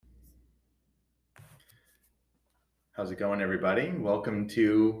How's it going, everybody? Welcome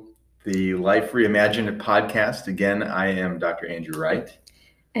to the Life Reimagined podcast. Again, I am Dr. Andrew Wright.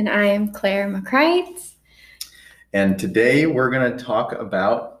 And I am Claire McCrite. And today we're going to talk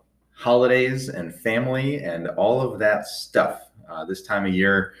about holidays and family and all of that stuff. This time of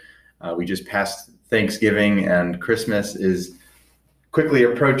year, we just passed Thanksgiving and Christmas is quickly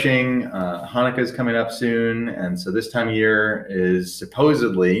approaching. Hanukkah is coming up soon. And so this time of year is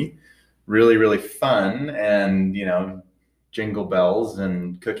supposedly really, really fun and, jingle bells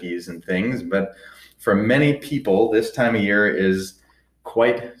and cookies and things. But for many people, this time of year is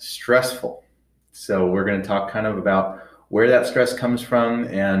quite stressful. So we're going to talk kind of about where that stress comes from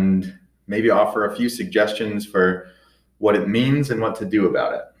and maybe offer a few suggestions for what it means and what to do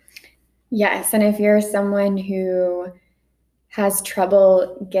about it. Yes, and if you're someone who has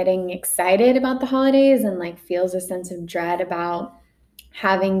trouble getting excited about the holidays and feels a sense of dread about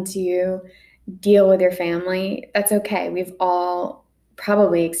having to deal with your family, that's okay. We've all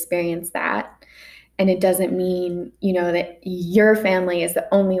probably experienced that. And it doesn't mean, that your family is the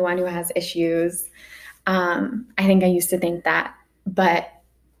only one who has issues. I think I used to think that, but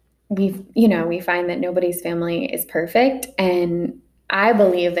we find that nobody's family is perfect. And I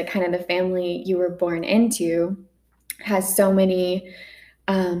believe that kind of the family you were born into has so many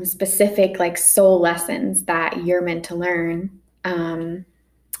specific soul lessons that you're meant to learn.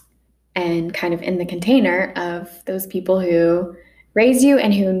 And kind of in the container of those people who raise you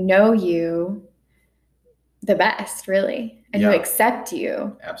and who know you the best, really, and who accept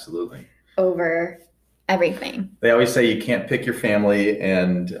you. Absolutely. Over everything. They always say you can't pick your family,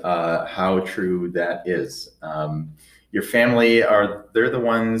 and how true that is. Your family they're the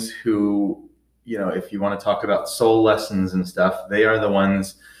ones who, if you want to talk about soul lessons and stuff, they are the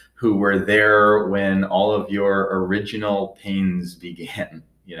ones who were there when all of your original pains began.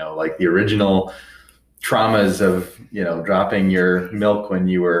 Like the original traumas of, dropping your milk when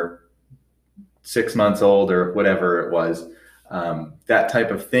you were 6 months old or whatever it was. That type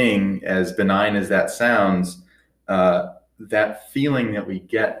of thing, as benign as that sounds, that feeling that we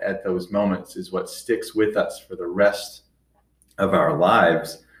get at those moments is what sticks with us for the rest of our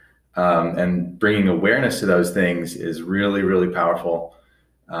lives. And bringing awareness to those things is really, really powerful.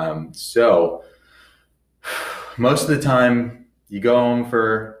 So most of the time, you go home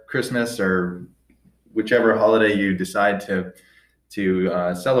for Christmas or whichever holiday you decide to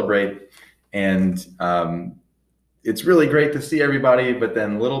celebrate, and it's really great to see everybody. But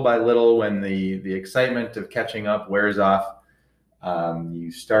then, little by little, when the excitement of catching up wears off, you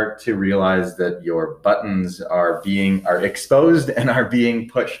start to realize that your buttons are exposed and are being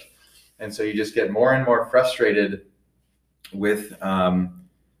pushed, and so you just get more and more frustrated with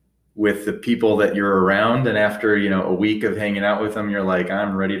the people that you're around. And after, a week of hanging out with them, you're like,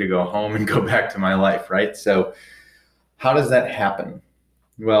 I'm ready to go home and go back to my life, right? So how does that happen?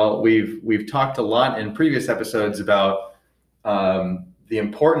 Well, we've talked a lot in previous episodes about the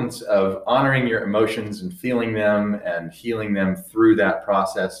importance of honoring your emotions and feeling them and healing them through that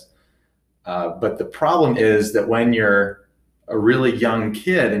process. But the problem is that when you're a really young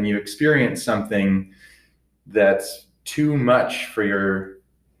kid and you experience something that's too much for your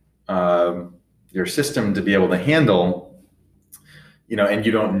system to be able to handle, and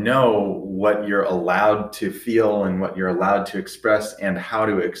you don't know what you're allowed to feel and what you're allowed to express and how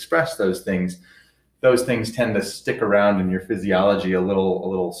to express those things tend to stick around in your physiology a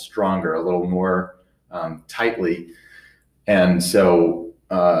little stronger, a little more tightly. And so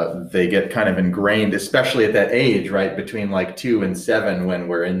they get kind of ingrained, especially at that age, right, between 2 and 7, when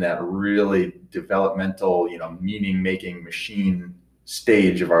we're in that really developmental, meaning-making machine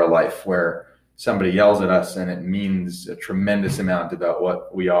stage of our life, where somebody yells at us and it means a tremendous amount about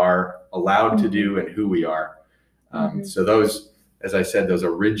what we are allowed to do and who we are. So those, as I said, those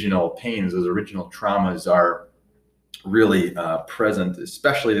original pains, those original traumas are really present,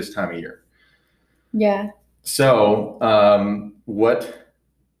 especially this time of year. Yeah. So what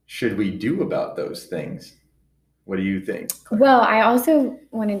should we do about those things? What do you think, Claire? Well, I also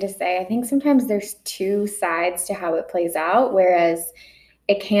wanted to say, I think sometimes there's two sides to how it plays out, whereas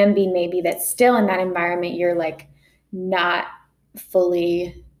it can be maybe that still in that environment, you're not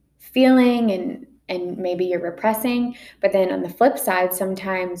fully feeling and maybe you're repressing. But then on the flip side,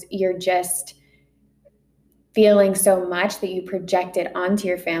 sometimes you're just feeling so much that you project it onto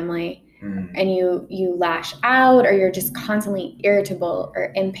your family. And you lash out, or you're just constantly irritable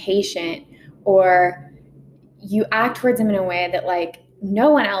or impatient, or you act towards them in a way that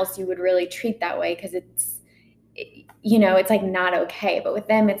no one else you would really treat that way, because it's not okay. But with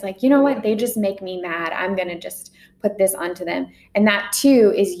them, it's you know what? They just make me mad. I'm going to just put this onto them. And that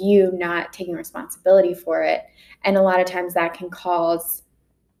too is you not taking responsibility for it. And a lot of times that can cause,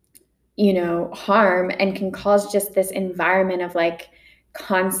 harm, and can cause just this environment of like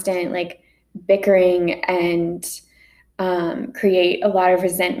constant like bickering and create a lot of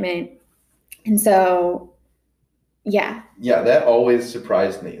resentment. And so, yeah. Yeah, that always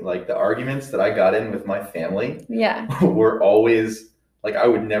surprised me. Like the arguments that I got in with my family Yeah. were always like, I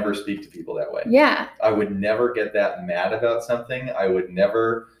would never speak to people that way. Yeah. I would never get that mad about something. I would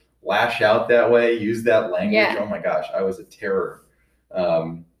never lash out that way, use that language. Yeah. Oh my gosh, I was a terror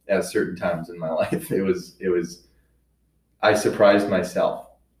at certain times in my life. It was, I surprised myself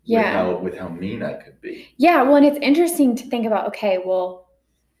with how mean I could be. Yeah, well, and it's interesting to think about, okay, well,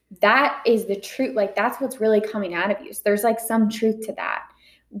 that is the truth. Like, that's what's really coming out of you. So there's like some truth to that.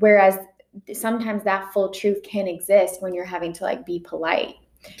 Whereas sometimes that full truth can exist when you're having to like be polite.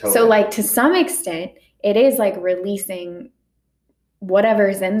 Totally. So like to some extent, it is like releasing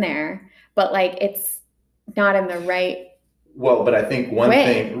whatever's in there, but like it's not in the right. Well, but I think one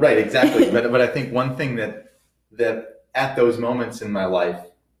thing, right, exactly. but I think one thing that at those moments in my life,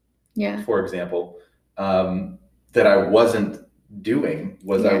 for example, that I wasn't doing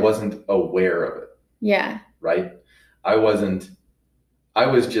was I wasn't aware of it. Yeah. Right? I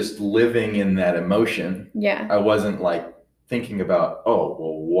was just living in that emotion. Yeah. I wasn't like thinking about, oh,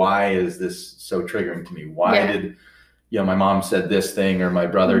 well, why is this so triggering to me? Why did, my mom said this thing, or my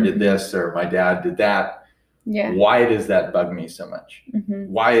brother did this, or my dad did that. Yeah. Why does that bug me so much?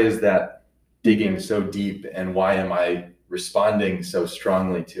 Why is that digging so deep, and why am I responding so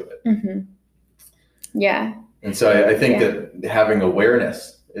strongly to it? Yeah. And so I think that having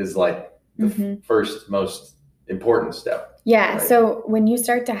awareness is like the first most important step. Yeah. Right? So when you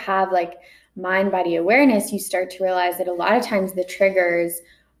start to have like mind-body awareness, you start to realize that a lot of times the triggers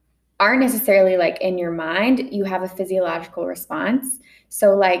aren't necessarily like in your mind. You have a physiological response.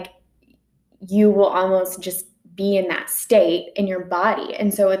 So like you will almost just be in that state in your body.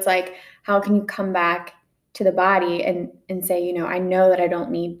 And so it's like, how can you come back to the body and say, I know that I don't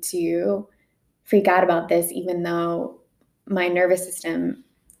need to freak out about this, even though my nervous system,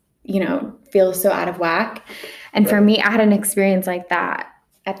 feels so out of whack. And for me, I had an experience like that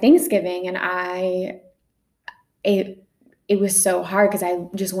at Thanksgiving, and it was so hard because I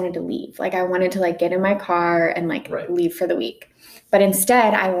just wanted to leave. Like I wanted to like get in my car and like leave for the week. But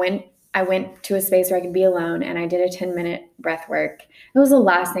instead I went to a space where I could be alone, and I did a 10-minute breath work. It was the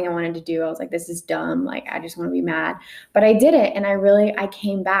last thing I wanted to do. I was like, this is dumb. Like, I just want to be mad. But I did it, and I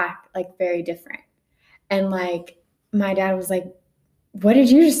came back like very different. And like, my dad was like, what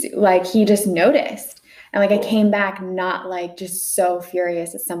did you just do? Like, he just noticed. And like, I came back not like just so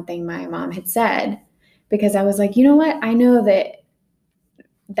furious at something my mom had said, because I was like, you know what? I know that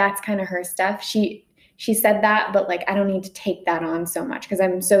that's kind of her stuff. She said that, but like, I don't need to take that on so much because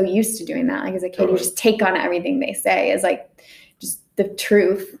I'm so used to doing that. Like as a kid, you just take on everything they say as like just the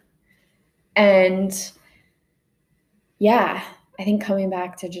truth. And yeah, I think coming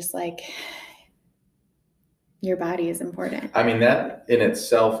back to just like your body is important. I mean, that in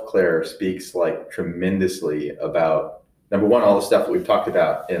itself, Claire, speaks like tremendously about, number one, all the stuff that we've talked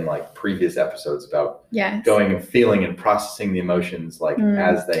about in like previous episodes about going and feeling and processing the emotions like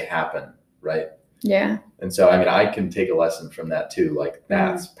as they happen, right? Yeah. And so, I mean, I can take a lesson from that too. Like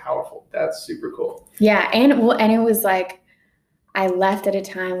that's powerful. That's super cool. Yeah. And it was like, I left at a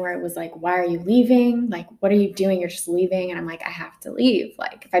time where it was like, why are you leaving? Like, what are you doing? You're just leaving. And I'm like, I have to leave.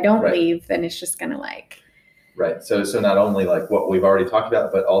 Like, if I don't leave, then it's just going to like. Right. So not only like what we've already talked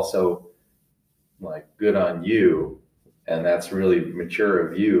about, but also like good on you. And that's really mature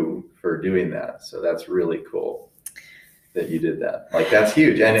of you for doing that. So that's really cool that you did that. Like that's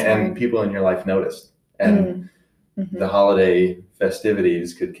huge. And people in your life noticed. And the holiday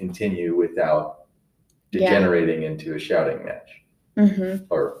festivities could continue without degenerating into a shouting match.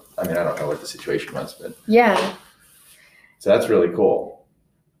 Or, I mean, I don't know what the situation was, but so that's really cool.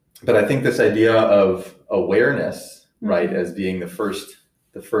 But I think this idea of awareness, right, as being the first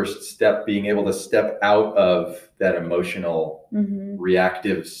step, being able to step out of that emotional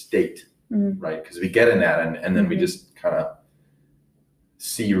reactive state, right? Because we get in that and then we just kind of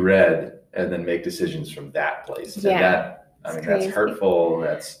see red and then make decisions from that place. And that, I mean, that's hurtful,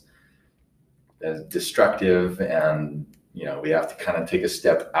 that's destructive. And, we have to kind of take a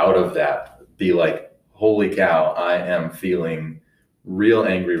step out of that, be like, holy cow, I am feeling real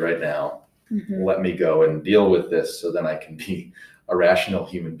angry right now. Let me go and deal with this so then I can be a rational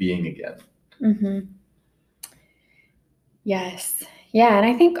human being again. Yes. Yeah. And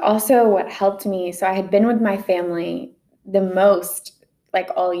I think also what helped me, so I had been with my family the most like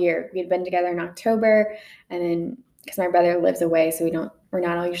all year. We had been together in October, and then because my brother lives away, so we're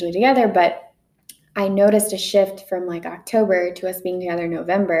not all usually together, but I noticed a shift from like October to us being together in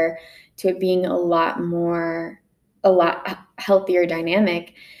November to it being a lot healthier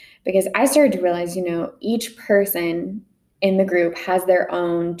dynamic, because I started to realize, each person in the group has their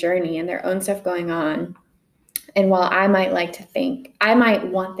own journey and their own stuff going on. And while I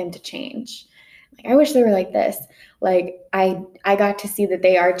might want them to change. Like, I wish they were like this. Like, I got to see that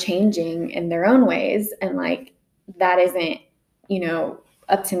they are changing in their own ways. And like, that isn't,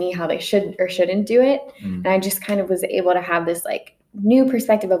 up to me how they should or shouldn't do it. And I just kind of was able to have this like new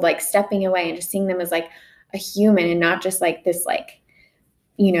perspective of like stepping away and just seeing them as like a human and not just like this, like,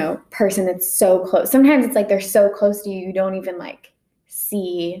 person that's so close. Sometimes it's like they're so close to you, you don't even like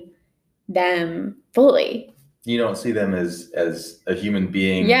see them fully. You don't see them as a human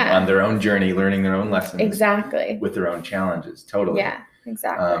being on their own journey, learning their own lessons. Exactly. With their own challenges. Totally. Yeah,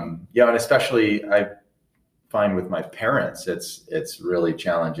 exactly. And especially I find with my parents, it's really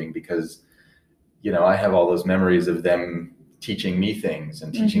challenging because, I have all those memories of them teaching me things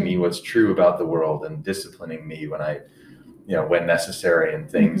and teaching me what's true about the world and disciplining me when necessary and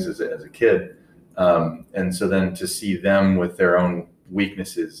things as a kid. And so then to see them with their own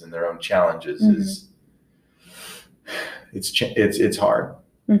weaknesses and their own challenges it's hard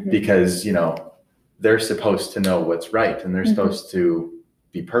because, they're supposed to know what's right and they're supposed to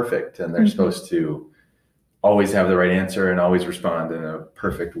be perfect and they're supposed to always have the right answer and always respond in a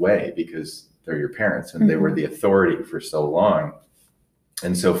perfect way because they're your parents and they were the authority for so long.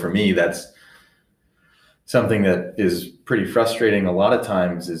 And so for me, that's something that is pretty frustrating a lot of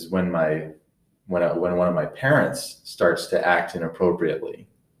times is when one of my parents starts to act inappropriately.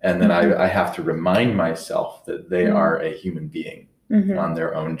 And then I have to remind myself that they are a human being on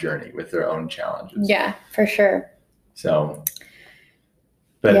their own journey with their own challenges. Yeah, for sure. So,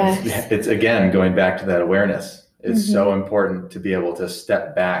 but it's again, going back to that awareness. It's so important to be able to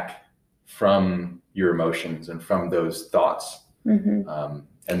step back from your emotions and from those thoughts. And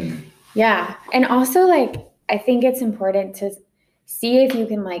also like, I think it's important to see if you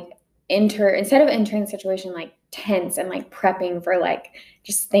can like instead of entering the situation like tense and like prepping for like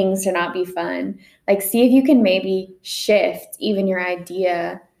just things to not be fun, like see if you can maybe shift even your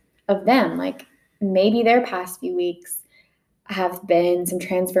idea of them. Like maybe their past few weeks have been some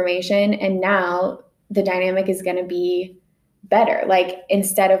transformation and now the dynamic is going to be better. Like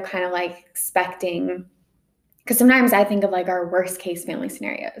instead of kind of like expecting, because sometimes I think of like our worst case family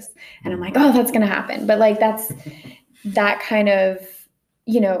scenarios and I'm like, oh, that's going to happen. But like that's that kind of,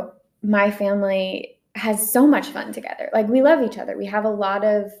 my family has so much fun together. Like we love each other. We have a lot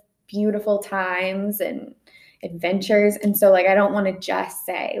of beautiful times and adventures. And so like, I don't want to just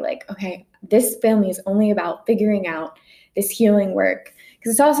say like, okay, this family is only about figuring out this healing work.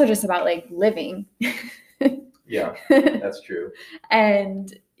 Because it's also just about like living. Yeah, that's true.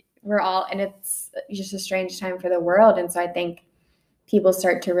 And it's just a strange time for the world. And so I think people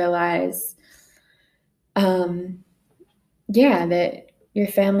start to realize, that your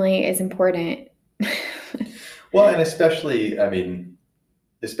family is important. Well, and especially at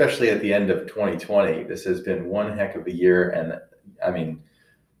the end of 2020, this has been one heck of a year. And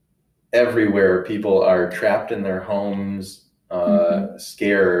everywhere people are trapped in their homes,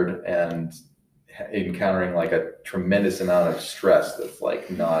 scared and encountering like a tremendous amount of stress that's like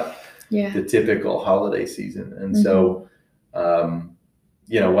not the typical holiday season. And so,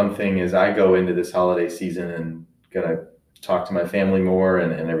 one thing is I go into this holiday season and gonna talk to my family more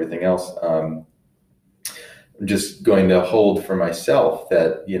and everything else. I'm just going to hold for myself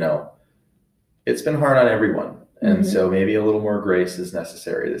that, it's been hard on everyone. And so maybe a little more grace is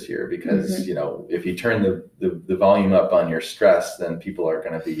necessary this year because, if you turn the volume up on your stress, then people are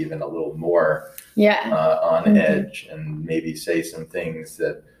going to be even a little more on edge and maybe say some things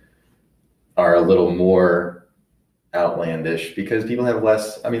that are a little more outlandish because people have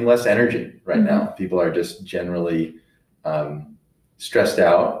less energy right now. People are just generally stressed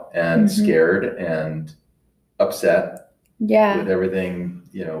out and scared and upset with everything,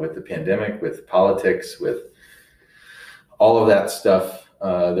 with the pandemic, with politics, with all of that stuff.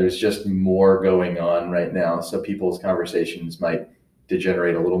 There's just more going on right now. So people's conversations might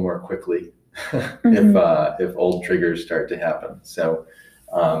degenerate a little more quickly if old triggers start to happen. So,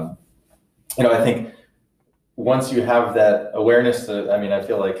 I think once you have that awareness, I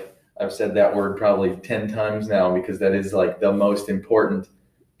feel like I've said that word probably 10 times now because that is like the most important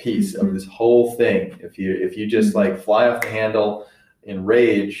piece of this whole thing. If you just like fly off the handle in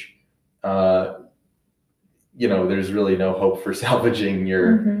rage, there's really no hope for salvaging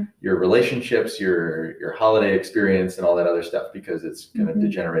your relationships, your holiday experience and all that other stuff because it's going to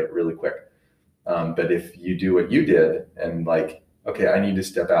degenerate really quick. But if you do what you did and like, okay, I need to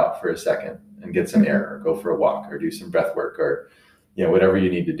step out for a second and get some air, or go for a walk, or do some breath work, or whatever you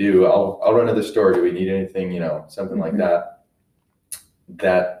need to do. I'll run to the store. Do we need anything? Something like that.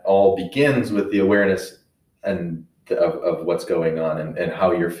 That all begins with the awareness and of what's going on and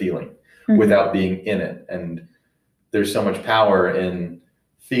how you're feeling without being in it. And there's so much power in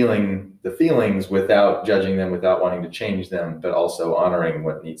feeling the feelings without judging them, without wanting to change them, but also honoring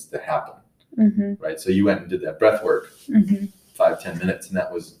what needs to happen. Right. So you went and did that breath work 5-10 minutes, and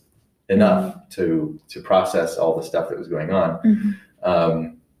that was enough to process all the stuff that was going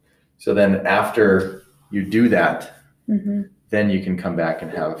on. So then after you do that, then you can come back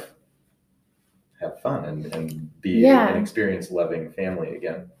and have fun and be an experienced, loving family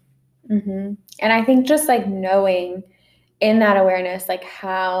again. And I think just like knowing in that awareness, like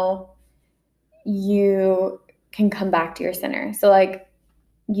how you can come back to your center. So like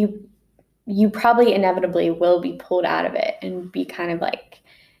you probably inevitably will be pulled out of it and be kind of like,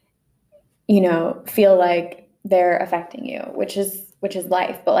 feel like they're affecting you, which is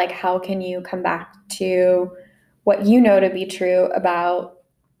life. But like, how can you come back to what you know to be true about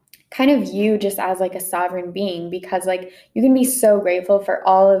kind of you just as like a sovereign being? Because like you can be so grateful for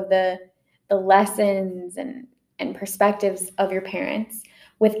all of the lessons and perspectives of your parents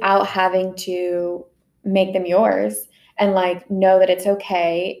without having to make them yours, and like know that it's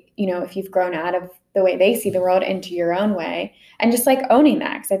okay, if you've grown out of the way they see the world into your own way, and just like owning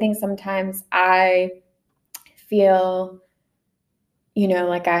that. Because I think sometimes I feel,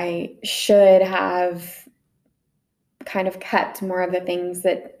 like I should have kind of kept more of the things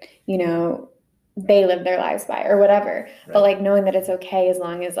that, they live their lives by or whatever. Right. But like knowing that it's okay as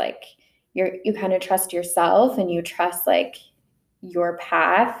long as like you kind of trust yourself and you trust like your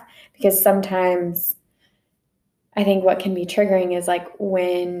path. Because sometimes I think what can be triggering is like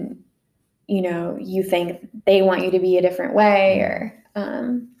when, you think they want you to be a different way, or,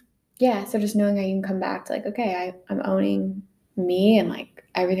 so just knowing how you can come back to like, okay, I'm owning me and like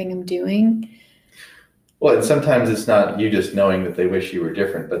everything I'm doing. Well, and sometimes it's not you just knowing that they wish you were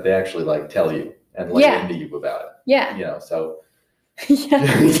different, but they actually like tell you and lay into you about it. Yeah. So I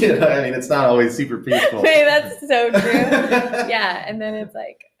mean, it's not always super peaceful. Hey, that's so true. Yeah. And then it's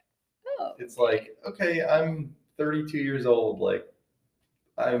like, it's like, okay, I'm 32 years old. Like,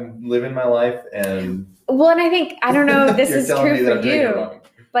 I'm living my life, and I think, I don't know if this is true for you,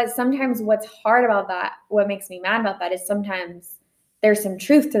 but sometimes what's hard about that, what makes me mad about that, is sometimes there's some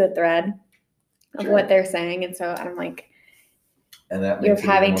truth to the thread of what they're saying. And so I'm like, and that you're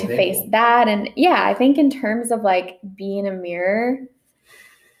having to face that. And I think in terms of like being a mirror,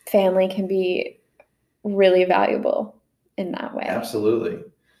 family can be really valuable in that way. Absolutely.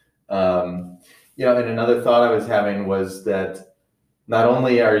 And another thought I was having was that not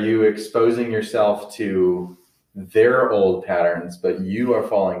only are you exposing yourself to their old patterns, but you are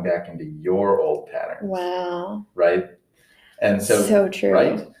falling back into your old patterns. Wow. Right? And so true.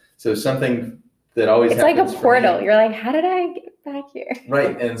 Right? So something that always happens. It's like a portal. You're like, how did I get back here?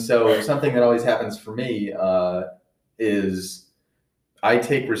 Right. And so something that always happens for me is I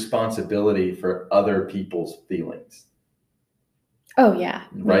take responsibility for other people's feelings. Oh, yeah.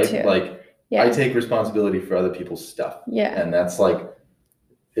 Right? Me too. Like, I take responsibility for other people's stuff. Yeah. And that's like,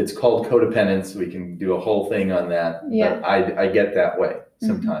 it's called codependence. We can do a whole thing on that. Yeah. But I get that way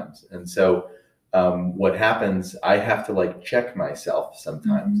sometimes. And so what happens, I have to like check myself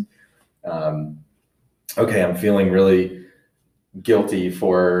sometimes. Okay, I'm feeling really guilty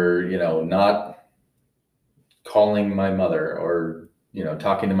for, not calling my mother, or,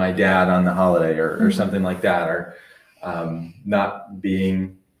 talking to my dad on the holiday, or something like that, or not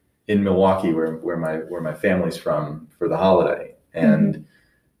being in Milwaukee where my family's from for the holiday. And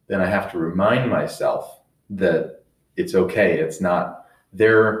then I have to remind myself that it's okay. It's not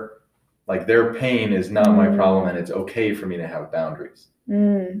their pain is not my problem, and it's okay for me to have boundaries.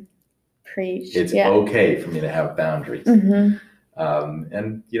 Preach. It's okay for me to have boundaries. And,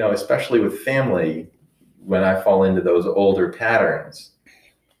 especially with family, when I fall into those older patterns,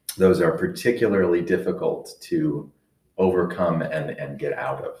 those are particularly difficult to overcome and get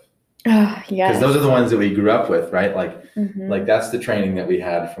out of. Oh, yeah. Because those are the ones that we grew up with, right? Like, like that's the training that we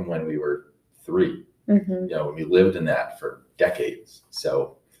had from when we were 3. We lived in that for decades.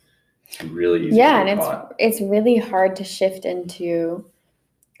 So it's really easy. Yeah, and it's really hard to shift into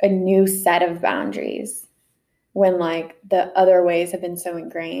a new set of boundaries when like the other ways have been so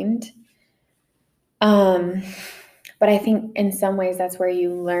ingrained. But I think in some ways that's where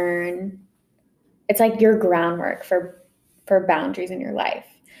you learn. It's like your groundwork for boundaries in your life,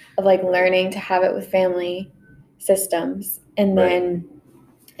 of like learning to have it with family systems, and then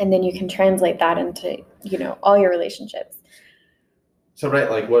And then you can translate that into, you know, all your relationships. So,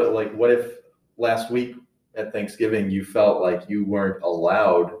 right, what if last week at Thanksgiving you felt like you weren't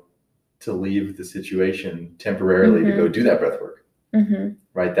allowed to leave the situation temporarily to go do that breath work?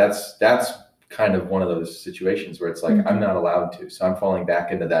 Right? That's kind of one of those situations where it's like, I'm not allowed to. So I'm falling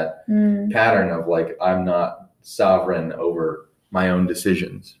back into that pattern of like, I'm not sovereign over my own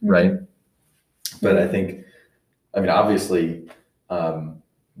decisions, right? But I think, obviously,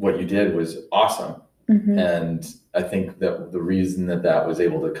 what you did was awesome. And I think that the reason that was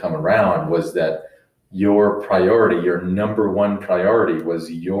able to come around was that your priority, your number one priority,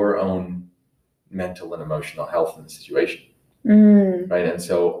 was your own mental and emotional health in the situation. Right. And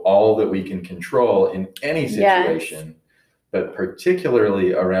so all that we can control in any situation, but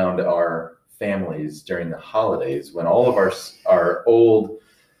particularly around our families during the holidays, when all of our old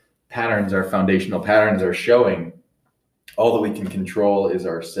patterns, our foundational patterns are showing, all that we can control is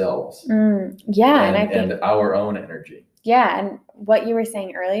ourselves. And our own energy. Yeah. And what you were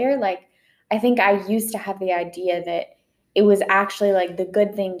saying earlier, like, I think I used to have the idea that it was actually like the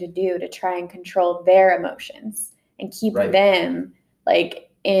good thing to do to try and control their emotions and keep them like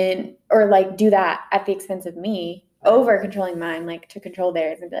in, or like do that at the expense of me, over controlling mine, like to control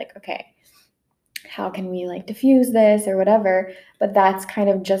theirs and be like, okay, how can we like diffuse this or whatever? But that's kind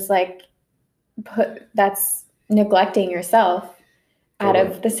of just like that's neglecting yourself out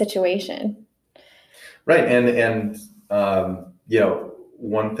of the situation. Right. And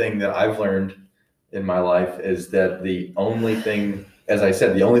one thing that I've learned in my life is that the only thing, as I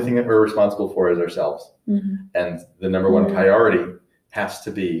said, the only thing that we're responsible for is ourselves. And the number one priority has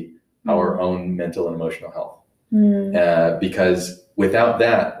to be our own mental and emotional health. Because without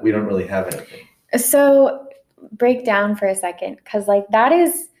that, we don't really have anything. So break down for a second, because like that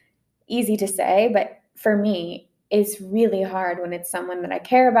is easy to say, but for me, it's really hard when it's someone that I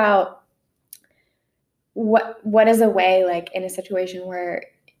care about. What is a way, like in a situation where,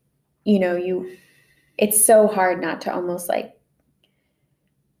 you know, it's so hard not to almost like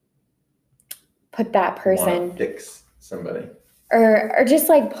put that person, want to fix somebody, or just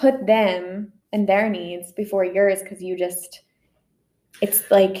like put them and their needs before yours, because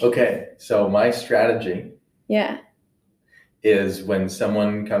it's like, okay, so my strategy is when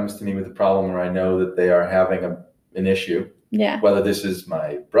someone comes to me with a problem where I know that they are having an issue, whether this is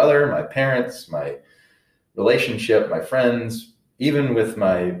my brother, my parents, my relationship, my friends, even with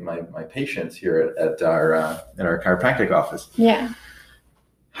my patients here at our chiropractic office.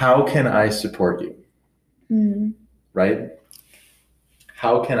 How can I support you? Right?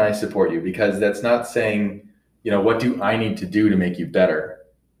 How can I support you? Because that's not saying, what do I need to do to make you better?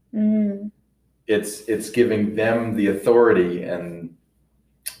 It's giving them the authority and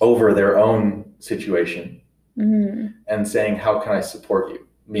over their own situation and saying, how can I support you?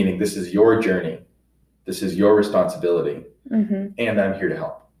 Meaning, this is your journey. This is your responsibility. And I'm here to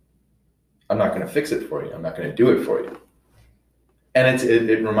help. I'm not going to fix it for you. I'm not going to do it for you. And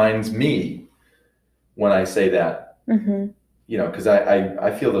it reminds me when I say that, because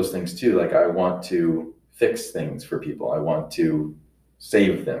I feel those things too. Like, I want to fix things for people. I want to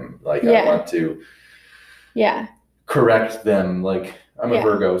save them. Like, I want to correct them. Like, I'm a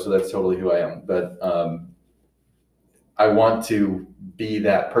Virgo, so that's totally who I am. But I want to be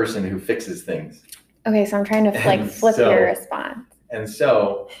that person who fixes things. Okay, so I'm trying to like flip your response. And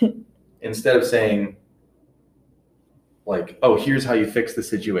so instead of saying like, oh, here's how you fix the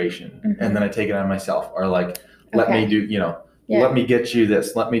situation, and then I take it on myself, or like, let me do, let me get you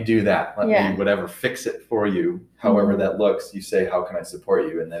this, let me do that, let me whatever, fix it for you, however that looks. You say, how can I support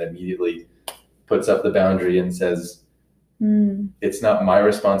you? And that immediately puts up the boundary and says, it's not my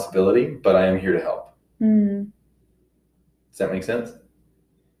responsibility, but I am here to help. Does that make sense?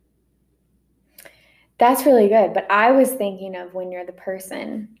 That's really good. But I was thinking of when you're the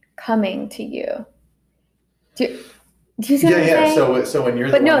person coming to you. Do you see what I'm saying? So when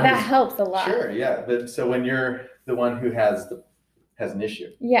you're but no, that helps a lot. Sure, yeah. But so when you're the one who has an issue.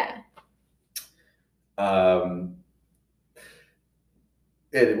 Well,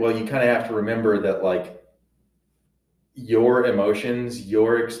 you kind of have to remember that, like, your emotions,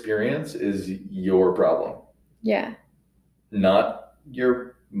 your experience is your problem. Not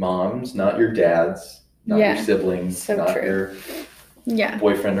your mom's, not your dad's, not your siblings, not your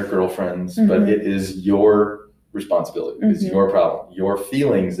boyfriend or girlfriend's, but it is your responsibility. It's your problem. Your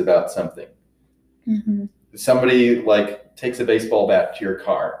feelings about something. Somebody like takes a baseball bat to your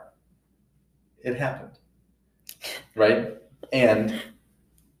car. It happened, right? And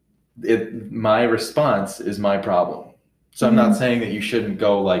my response is my problem. So I'm not saying that you shouldn't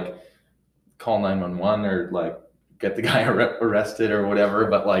go like call 911 or like get the guy arrested or whatever,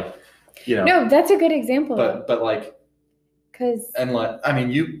 but like, you know. No, that's a good example. But like, because I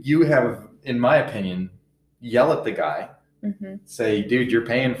mean, you have, in my opinion, yell at the guy, say, dude, you're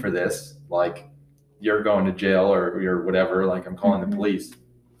paying for this, like you're going to jail or you're whatever, like I'm calling the police,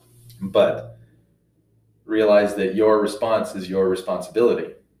 but realize that your response is your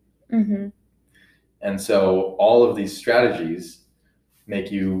responsibility. And so all of these strategies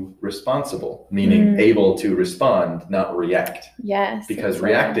make you responsible, meaning able to respond, not react. Yes. Because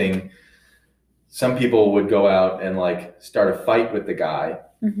reacting, some people would go out and like start a fight with the guy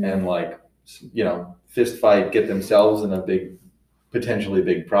and like, you know, fist fight, get themselves in a potentially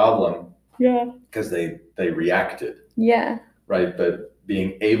big problem. Yeah. Because they reacted. Yeah. Right. But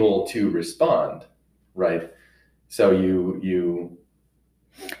being able to respond, right? So you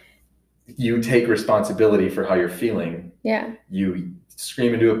take responsibility for how you're feeling. Yeah. You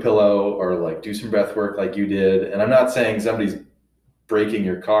scream into a pillow or like do some breath work like you did. And I'm not saying somebody's breaking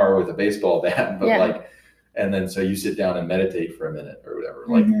your car with a baseball bat, but like, and then so you sit down and meditate for a minute or whatever.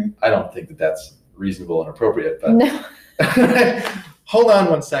 Like, I don't think that that's reasonable and appropriate, but no. Hold on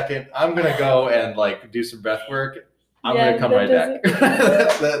 1 second. I'm going to go and like do some breath work. I'm going to come right back.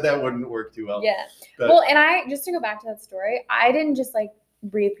 that wouldn't work too well. Yeah. But, well, and just to go back to that story, I didn't just like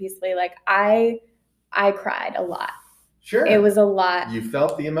breathe peacefully. Like I cried a lot. Sure. It was a lot. You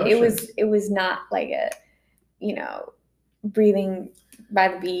felt the emotions. It was not like breathing by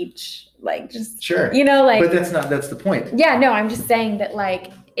the beach, like just, sure. Like, but that's the point. Yeah, no, I'm just saying that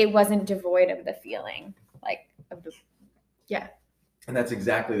like, it wasn't devoid of the feeling, like yeah. And that's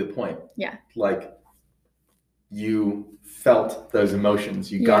exactly the point. Yeah. Like you felt those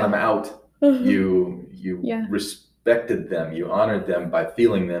emotions, you got them out, you respected them, you honored them by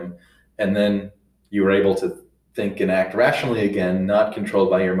feeling them. And then you were able to think and act rationally again, not controlled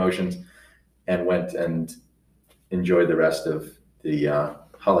by your emotions, and went and enjoyed the rest of the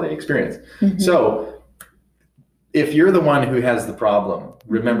holiday experience. So if you're the one who has the problem,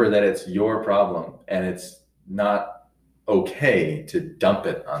 remember that it's your problem and it's not okay to dump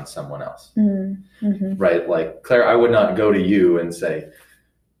it on someone else. Right? Like, Claire, I would not go to you and say,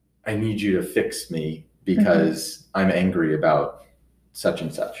 I need you to fix me because I'm angry about such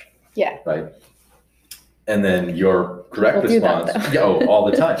and such. Yeah. Right? And then your correct response, all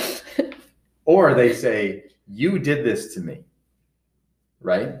the time. Or they say, you did this to me.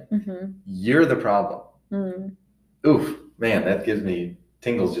 Right? You're the problem. Oof, man, that gives me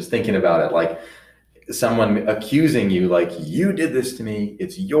tingles just thinking about it. Like someone accusing you, like, you did this to me,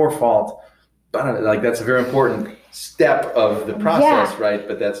 it's your fault. But like, that's a very important step of the process, right?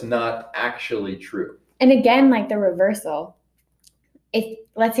 But that's not actually true. And again, like the reversal. If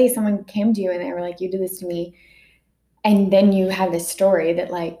let's say someone came to you and they were like, you did this to me, and then you have this story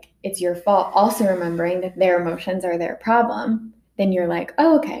that like it's your fault, also remembering that their emotions are their problem, then you're like,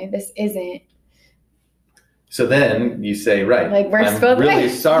 oh, okay, this isn't. So then you say, right, like, I'm really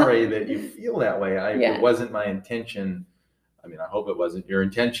sorry that you feel that way. It wasn't my intention. I mean, I hope it wasn't your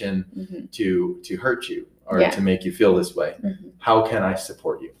intention to hurt you or to make you feel this way. How can I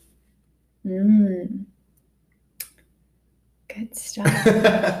support you? Good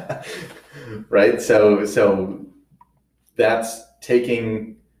stuff. Right? So that's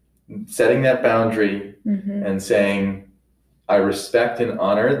setting that boundary and saying, I respect and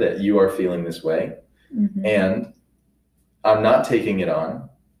honor that you are feeling this way. And I'm not taking it on.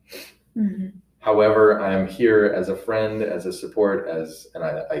 However, I'm here as a friend, as a support, and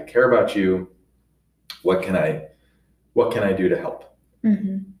I care about you. What can I do to help?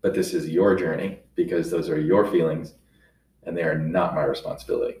 But this is your journey because those are your feelings and they are not my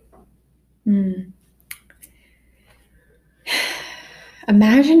responsibility.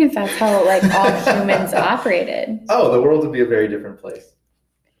 Imagine if that's how like all humans operated. Oh, the world would be a very different place.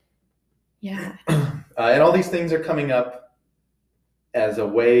 Yeah. And all these things are coming up as a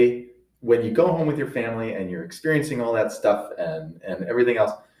way when you go home with your family and you're experiencing all that stuff and everything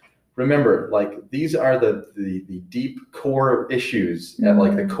else. Remember, like these are the deep core issues at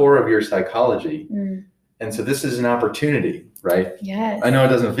like the core of your psychology. And so this is an opportunity, right? Yes. I know it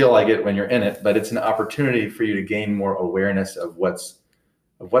doesn't feel like it when you're in it, but it's an opportunity for you to gain more awareness of what's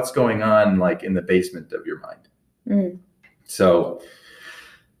going on like in the basement of your mind. So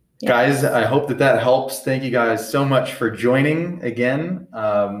guys, I hope that helps. Thank you guys so much for joining again.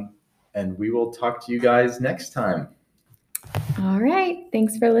 And we will talk to you guys next time. All right.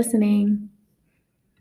 Thanks for listening.